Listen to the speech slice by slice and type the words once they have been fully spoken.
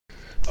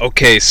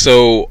Okay,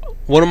 so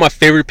one of my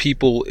favorite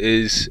people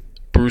is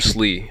Bruce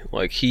Lee.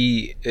 Like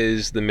he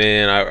is the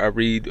man. I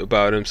read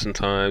about him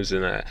sometimes,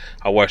 and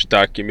I watch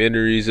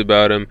documentaries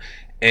about him.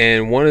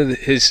 And one of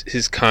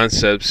his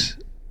concepts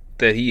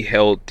that he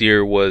held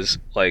dear was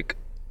like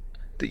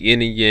the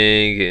yin and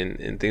yang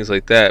and things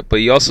like that. But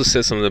he also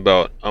said something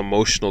about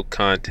emotional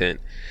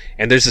content.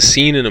 And there's a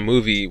scene in a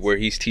movie where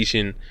he's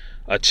teaching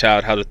a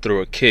child how to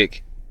throw a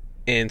kick,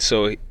 and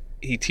so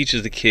he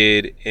teaches the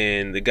kid,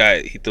 and the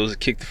guy, he throws a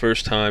kick the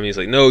first time, he's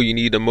like, no, you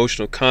need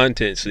emotional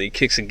content. So he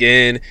kicks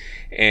again,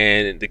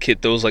 and the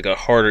kid throws like a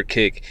harder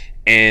kick.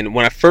 And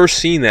when I first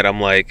seen that, I'm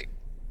like,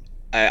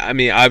 I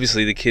mean,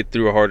 obviously the kid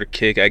threw a harder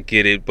kick, I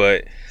get it,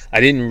 but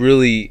I didn't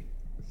really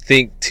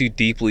think too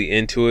deeply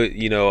into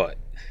it,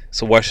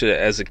 so watched it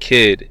as a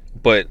kid.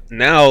 But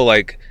now,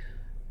 like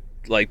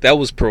that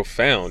was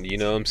profound, you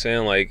know what I'm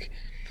saying? Like,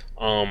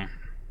 um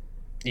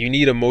you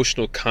need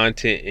emotional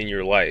content in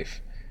your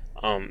life.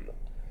 um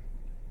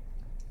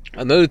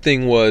Another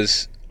thing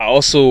was, I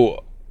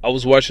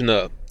was watching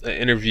an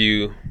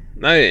interview,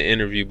 not an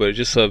interview, but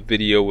just a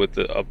video with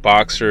a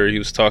boxer. He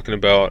was talking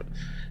about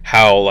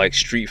how like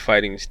street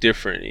fighting is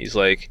different. He's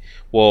like,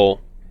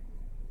 well,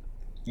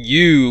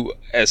 you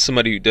as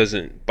somebody who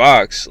doesn't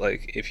box,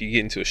 like if you get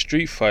into a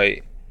street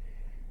fight,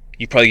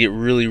 you probably get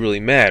really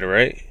really mad,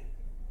 right?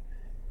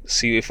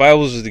 See, if I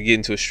was to get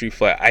into a street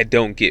fight, I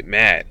don't get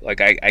mad.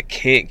 Like I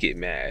can't get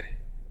mad,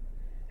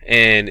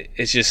 and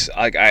it's just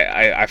like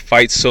I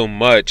fight so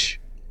much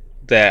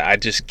that I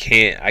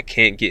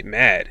can't get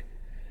mad.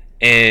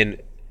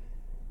 And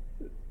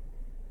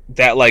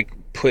that like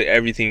put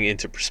everything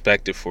into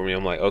perspective for me.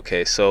 I'm like,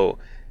 okay, so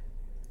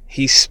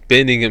he's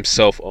spending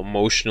himself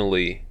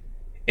emotionally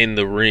in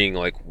the ring,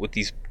 like with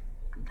these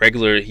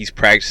regular, he's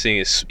practicing,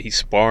 he's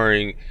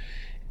sparring.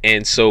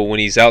 And so when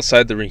he's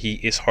outside the ring,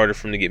 it's harder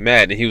for him to get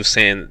mad. And he was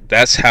saying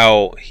that's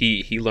how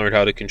he learned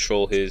how to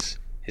control his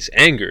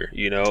anger,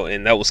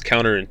 and that was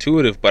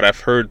counterintuitive, but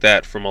I've heard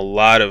that from a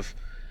lot of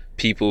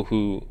people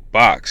who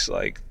box.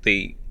 Like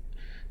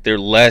they're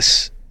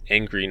less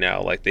angry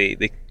now. Like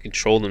they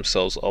control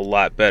themselves a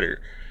lot better.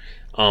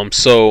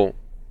 So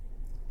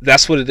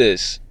that's what it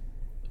is,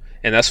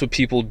 and that's what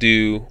people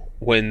do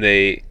when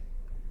they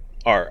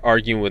are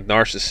arguing with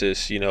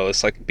narcissists.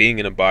 It's like being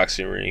in a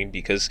boxing ring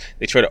because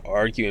they try to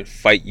argue and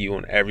fight you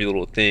on every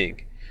little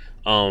thing.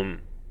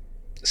 Um,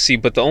 See,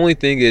 but the only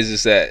thing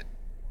is that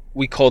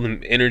we call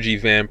them energy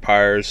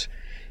vampires,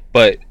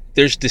 but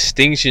there's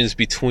distinctions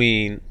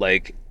between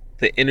like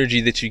the energy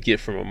that you get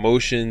from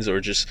emotions or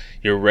just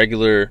your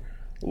regular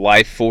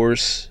life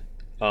force.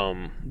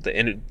 And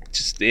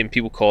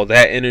people call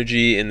that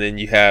energy, and then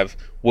you have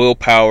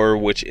willpower,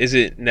 which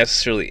isn't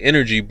necessarily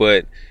energy,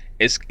 but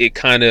it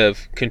kind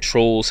of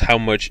controls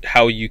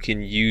how you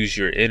can use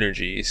your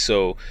energy.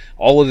 So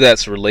all of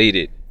that's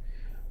related,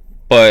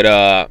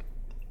 but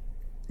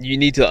you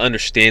need to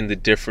understand the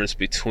difference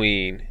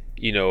between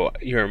your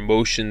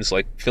emotions,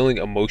 like feeling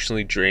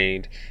emotionally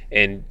drained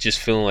and just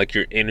feeling like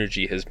your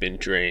energy has been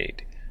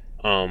drained.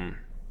 um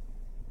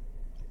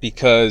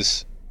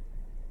because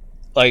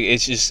like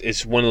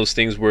it's one of those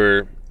things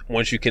where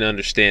once you can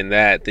understand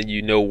that, then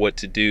you know what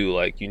to do.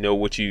 Like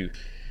what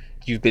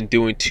you've been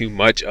doing too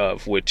much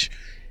of, which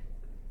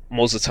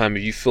most of the time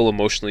if you feel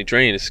emotionally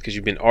drained, it's because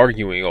you've been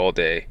arguing all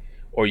day,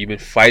 or you've been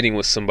fighting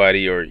with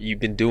somebody, or you've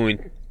been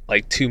doing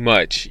like too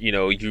much,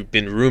 you've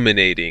been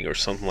ruminating or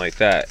something like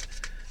that.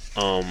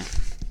 um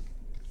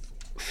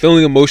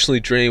Feeling emotionally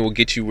drained will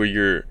get you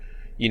where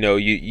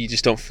you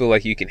just don't feel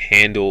like you can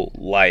handle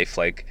life.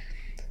 Like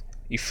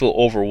you feel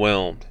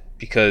overwhelmed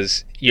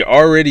because you're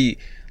already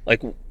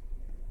like,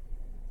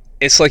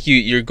 it's like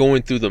you're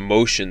going through the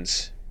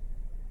motions.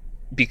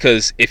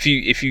 Because if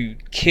you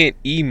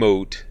can't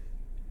emote,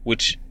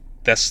 which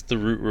that's the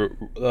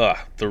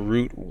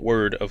root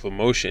word of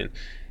emotion.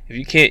 If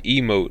you can't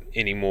emote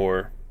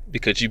anymore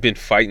because you've been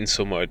fighting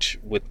so much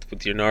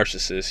with your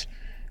narcissist,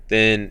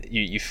 then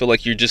you feel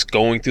like you're just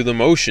going through the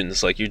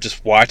motions, like you're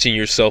just watching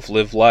yourself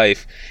live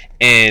life.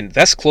 And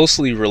that's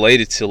closely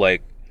related to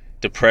like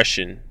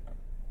depression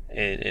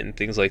and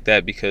things like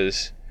that.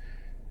 Because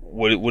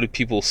what do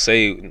people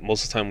say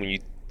most of the time when you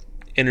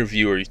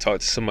interview or you talk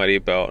to somebody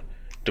about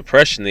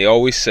depression? They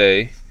always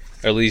say,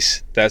 or at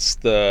least that's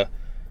the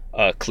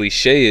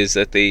cliche, is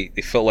that they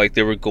felt like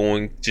they were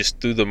going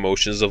just through the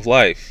motions of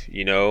life,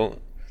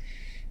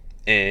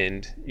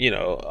 and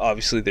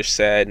obviously they're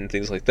sad and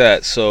things like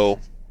that. So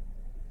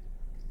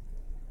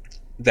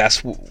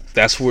that's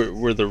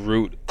where the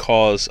root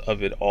cause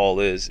of it all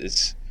is.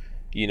 It's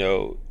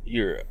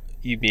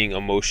you being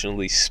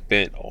emotionally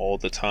spent all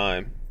the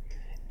time.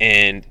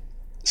 And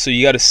so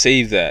you got to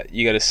save that.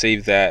 You got to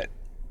save that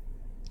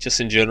just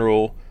in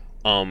general.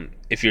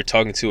 If you're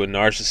talking to a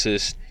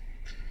narcissist,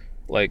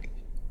 like,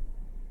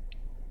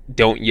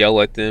 don't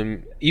yell at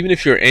them even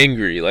if you're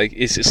angry. Like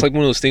it's like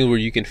one of those things where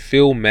you can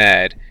feel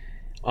mad.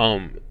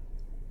 um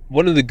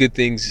One of the good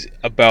things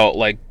about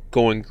like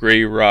going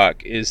gray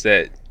rock is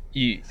that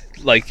you,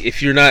 like,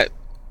 if you're not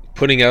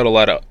putting out a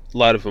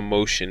lot of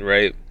emotion,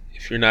 right?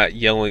 If you're not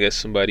yelling at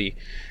somebody,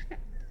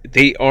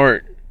 they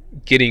aren't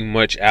getting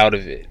much out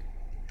of it.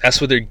 That's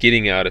what they're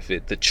getting out of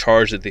it. The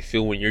charge that they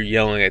feel when you're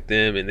yelling at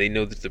them and they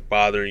know that they're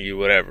bothering you,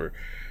 whatever.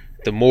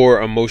 The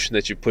more emotion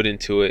that you put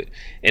into it.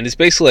 And it's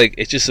basically like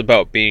it's just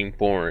about being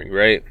boring,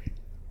 right?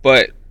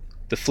 But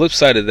the flip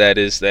side of that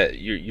is that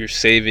you're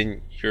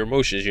saving your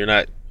emotions. You're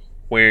not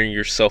wearing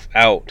yourself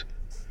out.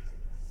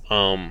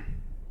 Um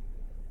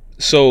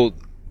so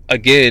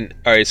again,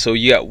 all right, so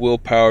you got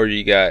willpower,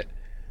 you got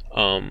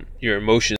your emotions